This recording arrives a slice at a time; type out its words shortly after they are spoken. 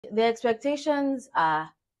the expectations are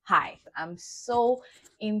high. I'm so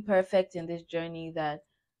imperfect in this journey that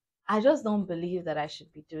I just don't believe that I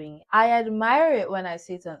should be doing it. I admire it when I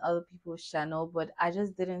see it on other people's channel, but I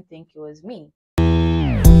just didn't think it was me.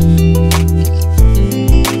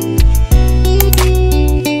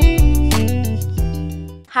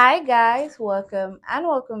 Hi guys, welcome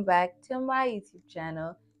back to my YouTube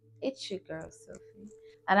channel. It's your girl Sophie,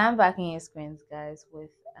 and I'm back in your screens, guys, with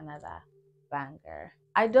another banger.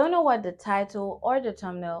 I don't know what the title or the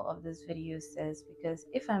thumbnail of this video says because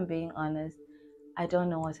if I'm being honest, I don't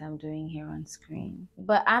know what I'm doing here on screen.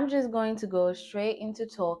 But I'm just going to go straight into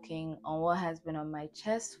talking on what has been on my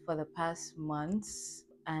chest for the past months,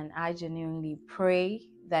 and I genuinely pray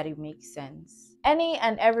that it makes sense. Any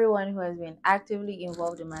and everyone who has been actively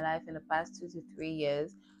involved in my life in the past 2 to 3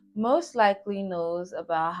 years most likely knows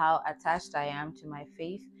about how attached I am to my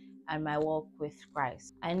faith and my walk with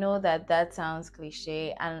Christ. I know that that sounds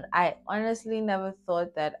cliche, and I honestly never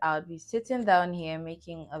thought that I would be sitting down here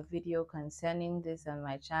making a video concerning this on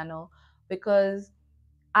my channel because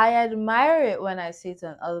I admire it when I see it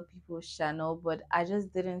on other people's channel, but I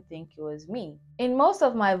just didn't think it was me. In most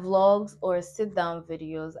of my vlogs or sit down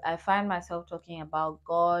videos, I find myself talking about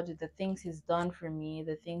God, the things He's done for me,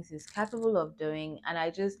 the things He's capable of doing, and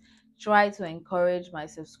I just try to encourage my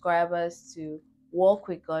subscribers to walk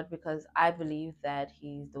with God because I believe that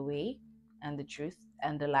He's the way and the truth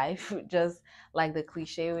and the life, just like the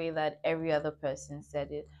cliche way that every other person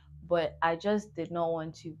said it. But I just did not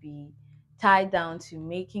want to be tied down to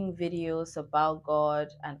making videos about God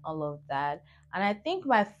and all of that. And I think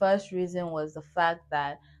my first reason was the fact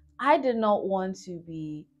that I did not want to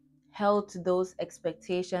be held to those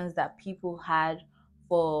expectations that people had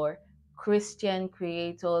for Christian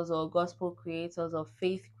creators or gospel creators or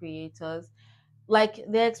faith creators. Like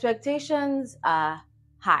the expectations are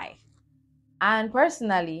high. And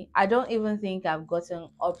personally, I don't even think I've gotten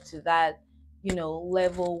up to that,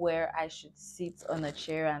 level where I should sit on a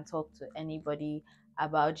chair and talk to anybody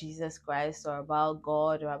about Jesus Christ or about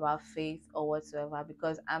God or about faith or whatsoever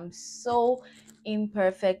because I'm so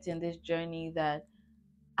imperfect in this journey that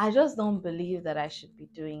I just don't believe that I should be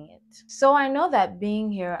doing it. So I know that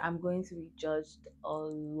being here, I'm going to be judged a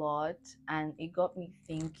lot, and it got me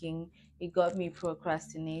thinking, it got me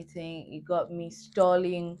procrastinating, it got me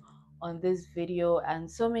stalling on this video and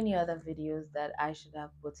so many other videos that I should have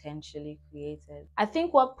potentially created. I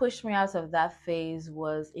think what pushed me out of that phase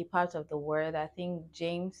was a part of the word, I think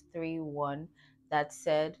James 3:1, that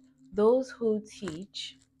said, those who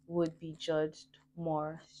teach would be judged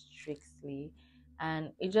more strictly.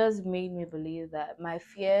 And it just made me believe that my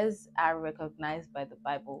fears are recognized by the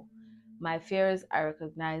Bible. My fears are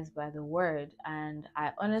recognized by the word, and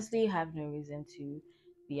I honestly have no reason to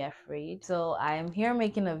be afraid. So I am here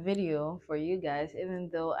making a video for you guys,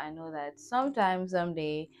 even though I know that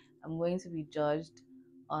someday, I'm going to be judged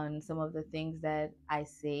on some of the things that I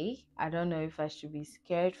say. I don't know if I should be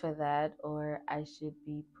scared for that or I should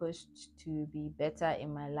be pushed to be better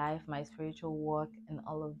in my life, my spiritual walk, and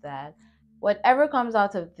all of that. Whatever comes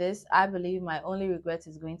out of this, I believe my only regret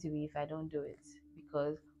is going to be if I don't do it,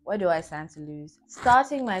 because what do I stand to lose?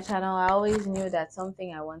 Starting my channel, I always knew that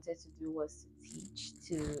something I wanted to do was to teach,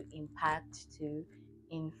 to impact, to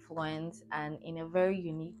influence, and in a very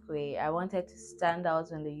unique way. I wanted to stand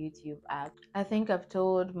out on the YouTube app. I think I've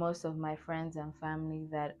told most of my friends and family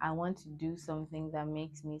that I want to do something that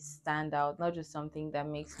makes me stand out, not just something that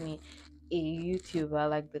makes me a YouTuber,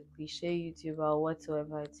 like the cliche YouTuber or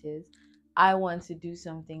whatsoever it is. I want to do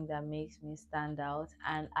something that makes me stand out,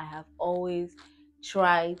 and I have always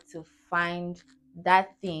tried to find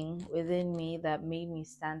that thing within me that made me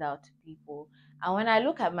stand out to people. And when I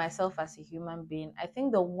look at myself as a human being, I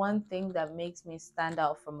think the one thing that makes me stand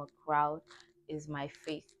out from a crowd is my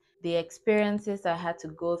faith. The experiences I had to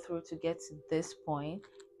go through to get to this point,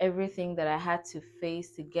 everything that I had to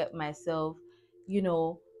face to get myself, you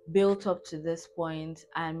know, built up to this point,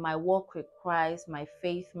 and my walk with Christ, my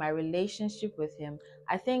faith, my relationship with Him,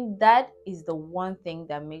 I think that is the one thing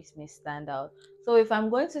that makes me stand out. So if I'm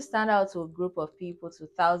going to stand out to a group of people, to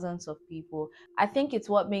thousands of people, I think it's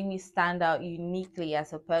what made me stand out uniquely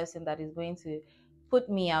as a person that is going to put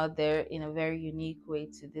me out there in a very unique way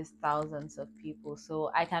to these thousands of people. So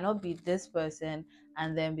I cannot be this person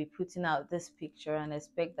and then be putting out this picture and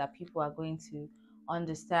expect that people are going to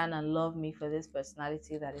understand and love me for this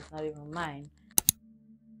personality that is not even mine.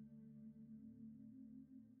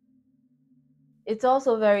 It's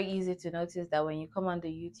also very easy to notice that when you come on the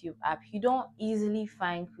YouTube app, you don't easily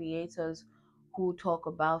find creators who talk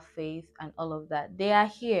about faith and all of that. They are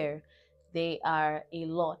here, they are a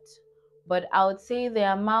lot, But I would say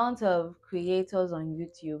the amount of creators on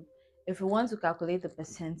YouTube, if you want to calculate the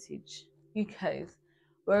percentage, you guys,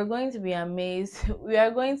 we're going to be amazed. We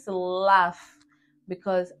are going to laugh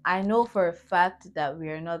because I know for a fact that we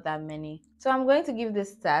are not that many. So I'm going to give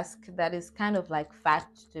this task that is kind of like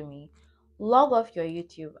fact to me. Log off your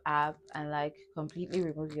YouTube app and like completely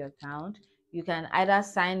remove your account. You can either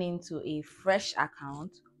sign into a fresh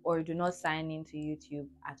account or do not sign into YouTube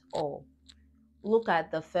at all. Look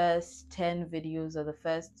at the first 10 videos or the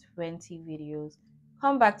first 20 videos,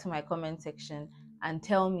 come back to my comment section and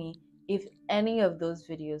tell me if any of those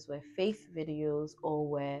videos were faith videos or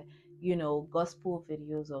were, gospel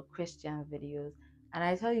videos or Christian videos. And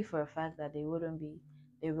I tell you for a fact that they wouldn't be.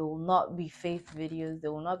 They will not be faith videos, they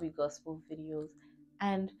will not be gospel videos.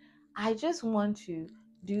 And I just want to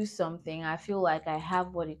do something. I feel like I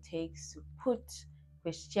have what it takes to put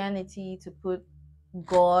Christianity, to put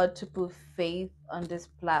God, to put faith on this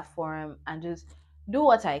platform and just do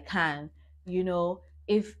what I can. You know,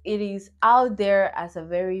 if it is out there as a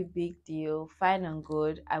very big deal, fine and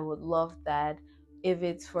good. I would love that. If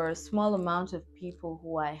it's for a small amount of people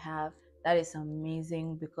who I have, that is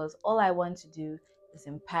amazing because all I want to do is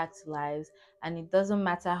impact lives. And it doesn't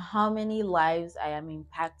matter how many lives I am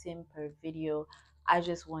impacting per video, I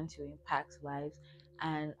just want to impact lives.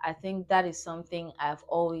 And I think that is something I've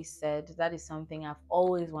always said, that is something I've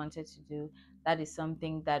always wanted to do, that is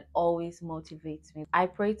something that always motivates me. I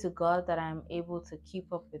pray to God that I'm able to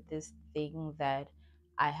keep up with this thing that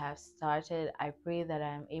I have started. I pray that I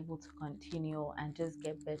am able to continue and just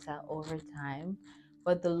get better over time.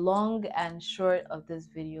 But the long and short of this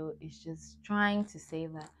video is just trying to say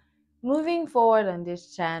that moving forward on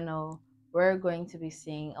this channel, we're going to be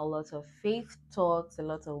seeing a lot of faith talks, a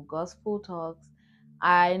lot of gospel talks.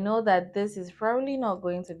 I know that this is probably not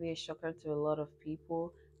going to be a shocker to a lot of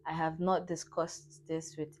people. I have not discussed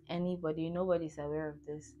this with anybody, nobody's aware of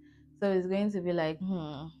this. So it's going to be like,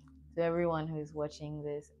 to everyone who is watching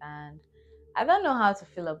this. And I don't know how to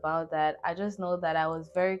feel about that. I just know that I was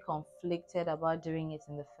very conflicted about doing it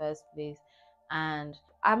in the first place. And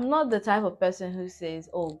I'm not the type of person who says,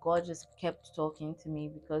 oh, God just kept talking to me,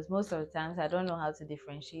 because most of the times I don't know how to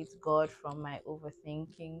differentiate God from my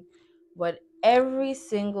overthinking. But every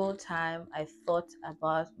single time I thought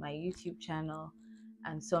about my YouTube channel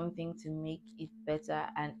and something to make it better,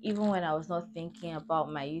 and even when I was not thinking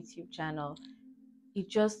about my YouTube channel, it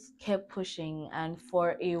just kept pushing. And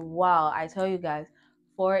for a while, I tell you guys,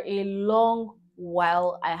 for a long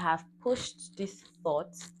while, I have pushed this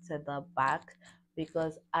thought to the back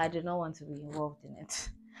because I did not want to be involved in it.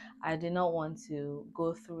 I did not want to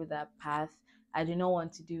go through that path. I did not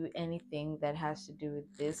want to do anything that has to do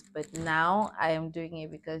with this. But now I am doing it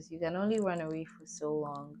because you can only run away for so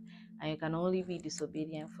long and you can only be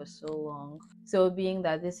disobedient for so long. So, being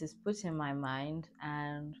that this is put in my mind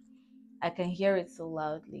and I can hear it so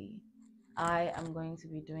loudly, I am going to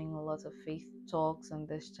be doing a lot of faith talks on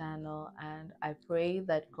this channel, and I pray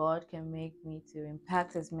that God can make me to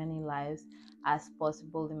impact as many lives as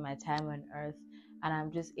possible in my time on earth. And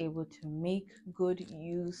I'm just able to make good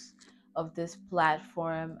use of this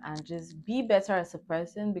platform and just be better as a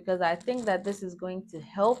person, because I think that this is going to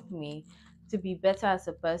help me to be better as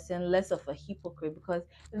a person, less of a hypocrite. Because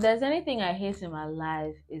if there's anything I hate in my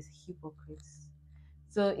life, is hypocrites.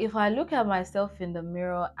 So if I look at myself in the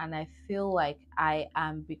mirror and I feel like I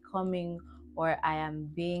am becoming or I am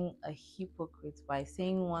being a hypocrite by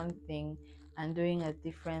saying one thing and doing a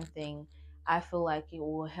different thing, I feel like it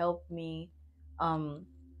will help me um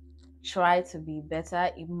try to be better.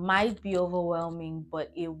 It might be overwhelming,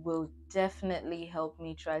 but it will definitely help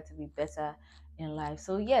me try to be better in life.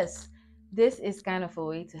 So yes, this is kind of a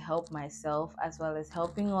way to help myself as well as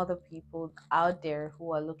helping other people out there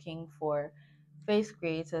who are looking for faith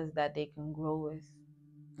creators that they can grow with.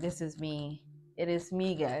 This is me. It is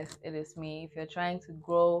me, guys. It is me. If you're trying to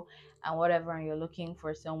grow and whatever, and you're looking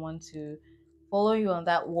for someone to follow you on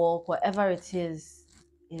that walk, whatever it is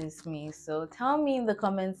me. So tell me in the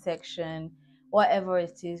comment section whatever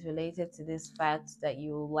it is related to this fact that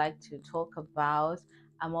you would like to talk about.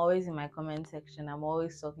 I'm always in my comment section. I'm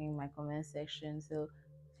always talking in my comment section. So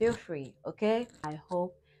feel free, okay? I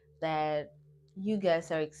hope that you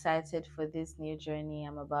guys are excited for this new journey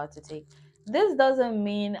I'm about to take. This doesn't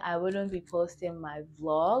mean I wouldn't be posting my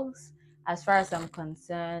vlogs. As far as I'm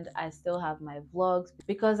concerned, I still have my vlogs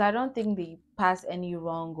because I don't think they pass any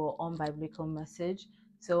wrong or unbiblical message.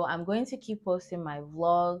 So I'm going to keep posting my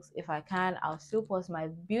vlogs. If I can, I'll still post my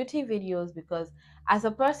beauty videos, because as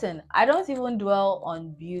a person, I don't even dwell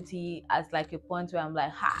on beauty as like a point where I'm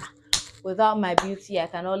like, ha, without my beauty I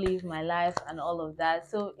cannot live my life and all of that.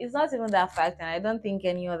 So it's not even that fact, and I don't think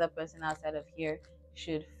any other person outside of here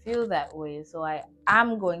should feel that way. So I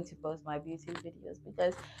am going to post my beauty videos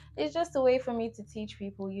because it's just a way for me to teach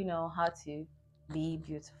people, how to be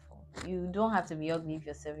beautiful. You don't have to be ugly if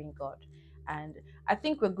you're serving God. And I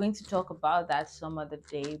think we're going to talk about that some other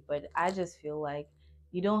day, but I just feel like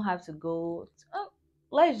you don't have to go.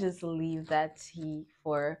 Let's just leave that tea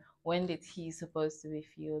for when the tea is supposed to be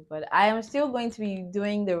filled. But I am still going to be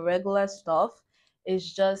doing the regular stuff.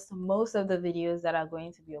 It's just most of the videos that are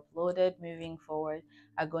going to be uploaded moving forward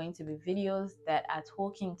are going to be videos that are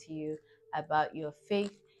talking to you about your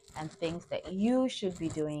faith and things that you should be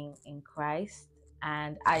doing in Christ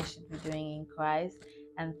and I should be doing in Christ,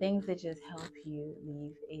 and things that just help you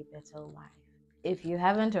live a better life. If you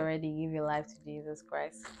haven't already give your life to Jesus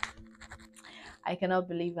Christ, I cannot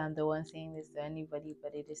believe I'm the one saying this to anybody,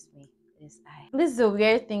 but it is me. It is I. This is a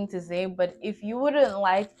weird thing to say, but if you wouldn't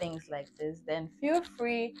like things like this, then feel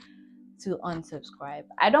free to unsubscribe.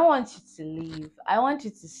 I don't want you to leave. I want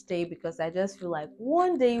you to stay because I just feel like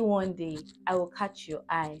one day, I will catch your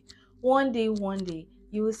eye. One day,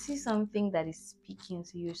 you will see something that is speaking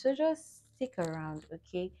to you. So just stick around,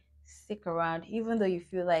 okay? Stick around, even though you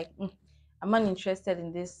feel like I'm not interested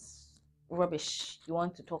in this rubbish you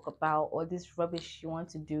want to talk about or this rubbish you want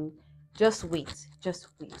to do. Just wait. Just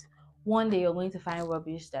wait. One day you're going to find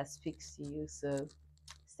rubbish that speaks to you. So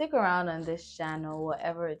stick around on this channel,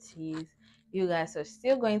 whatever it is. You guys are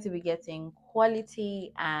still going to be getting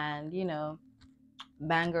quality and,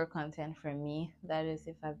 banger content from me. That is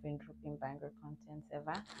if I've been dropping banger content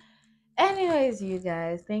ever. Anyways, you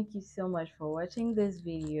guys, thank you so much for watching this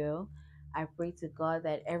video. I pray to God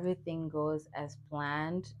that everything goes as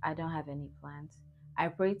planned. I don't have any plans. I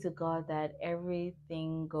pray to God that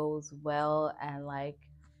everything goes well and, like,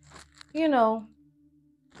 you know,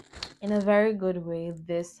 in a very good way,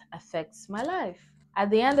 this affects my life. At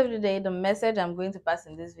the end of the day, the message I'm going to pass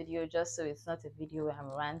in this video, just so it's not a video where I'm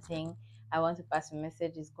ranting, I want to pass a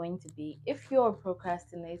message is going to be, if you're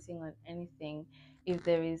procrastinating on anything, if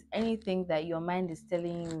there is anything that your mind is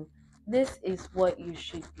telling you, this is what you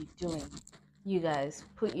should be doing, you guys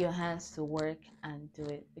put your hands to work and do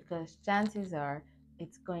it, because chances are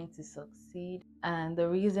it's going to succeed. And the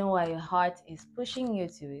reason why your heart is pushing you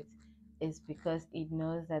to it is because it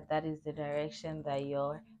knows that that is the direction that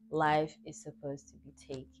your life is supposed to be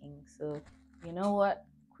taking. So, you know what?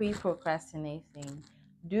 Quit procrastinating.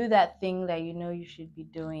 Do that thing that you know you should be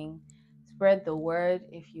doing. Spread the word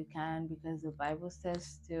if you can, because the Bible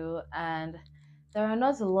says to. And there are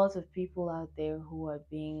not a lot of people out there who are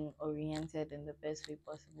being oriented in the best way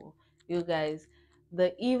possible. You guys,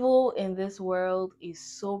 the evil in this world is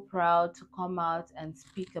so proud to come out and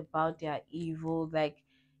speak about their evil. Like,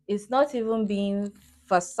 it's not even being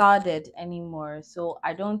facaded anymore. So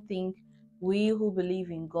I don't think we who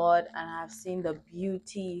believe in God and have seen the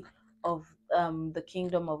beauty of the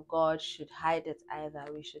kingdom of God should hide it either.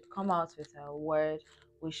 We should come out with our word.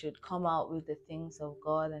 We should come out with the things of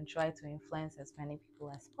God and try to influence as many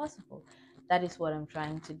people as possible. That is what I'm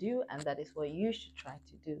trying to do, and that is what you should try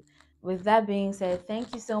to do. With that being said,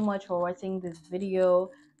 thank you so much for watching this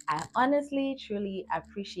video. I honestly, truly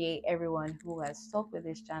appreciate everyone who has stuck with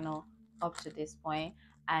this channel up to this point,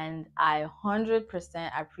 and I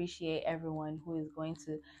 100% appreciate everyone who is going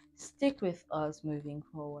to stick with us moving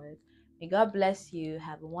forward. May God bless you.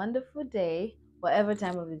 Have a wonderful day, whatever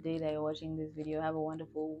time of the day that you're watching this video. Have a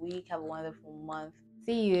wonderful week. Have a wonderful month.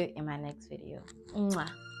 See you in my next video.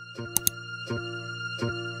 Mwah.